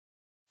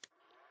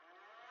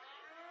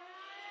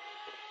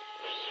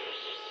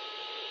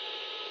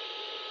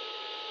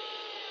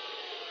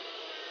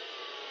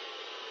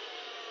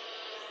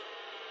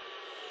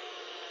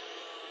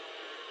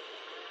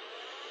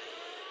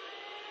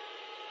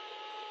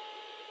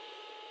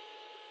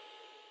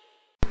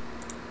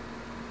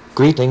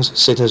Greetings,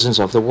 citizens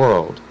of the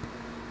world.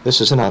 This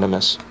is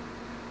Anonymous.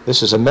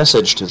 This is a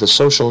message to the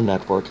social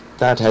network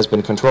that has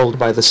been controlled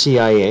by the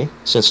CIA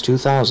since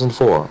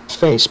 2004,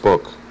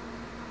 Facebook.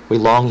 We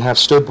long have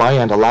stood by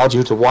and allowed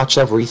you to watch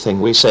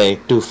everything we say,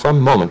 do from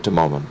moment to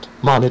moment,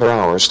 monitor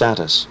our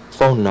status,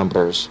 phone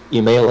numbers,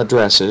 email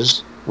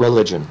addresses,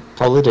 religion,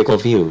 political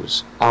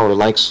views, our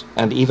likes,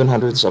 and even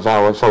hundreds of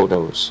our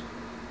photos.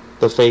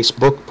 The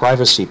Facebook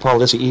privacy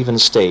policy even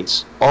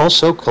states,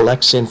 also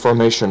collects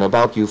information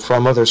about you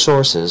from other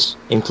sources,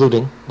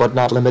 including, but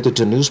not limited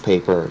to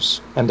newspapers,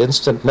 and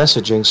instant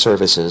messaging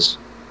services.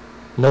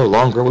 No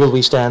longer will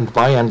we stand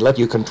by and let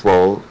you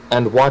control,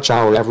 and watch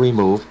our every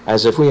move,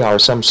 as if we are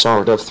some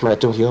sort of threat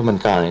to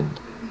humankind.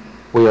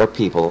 We are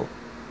people.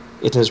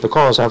 It is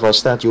because of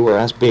us that you are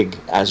as big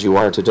as you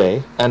are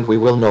today, and we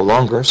will no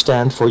longer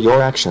stand for your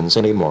actions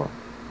anymore.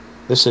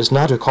 This is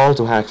not a call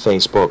to hack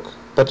Facebook,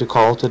 but a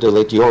call to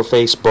delete your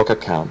Facebook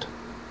account.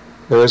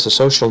 There is a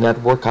social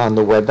network on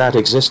the web that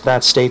exists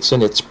that states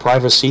in its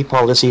privacy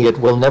policy it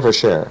will never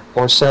share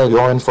or sell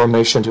your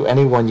information to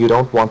anyone you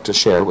don't want to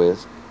share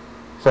with.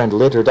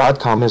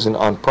 Friendlitter.com is a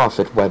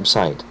non-profit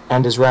website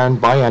and is run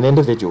by an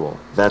individual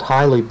that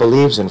highly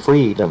believes in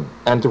freedom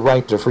and the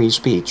right to free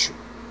speech.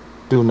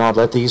 Do not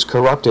let these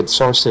corrupted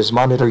sources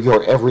monitor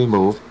your every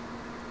move.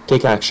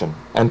 Take action,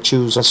 and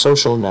choose a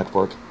social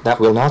network that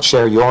will not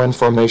share your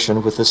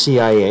information with the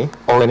CIA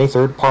or any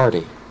third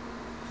party.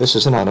 This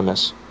is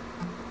Anonymous.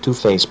 To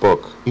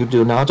Facebook, you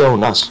do not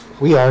own us.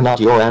 We are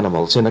not your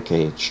animals in a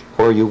cage,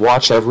 where you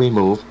watch every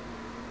move.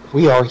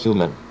 We are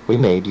human. We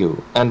made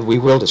you, and we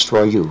will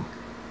destroy you.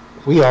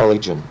 We are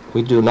legion.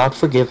 We do not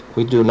forgive.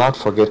 We do not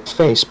forget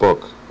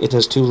Facebook. It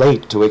is too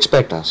late to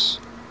expect us.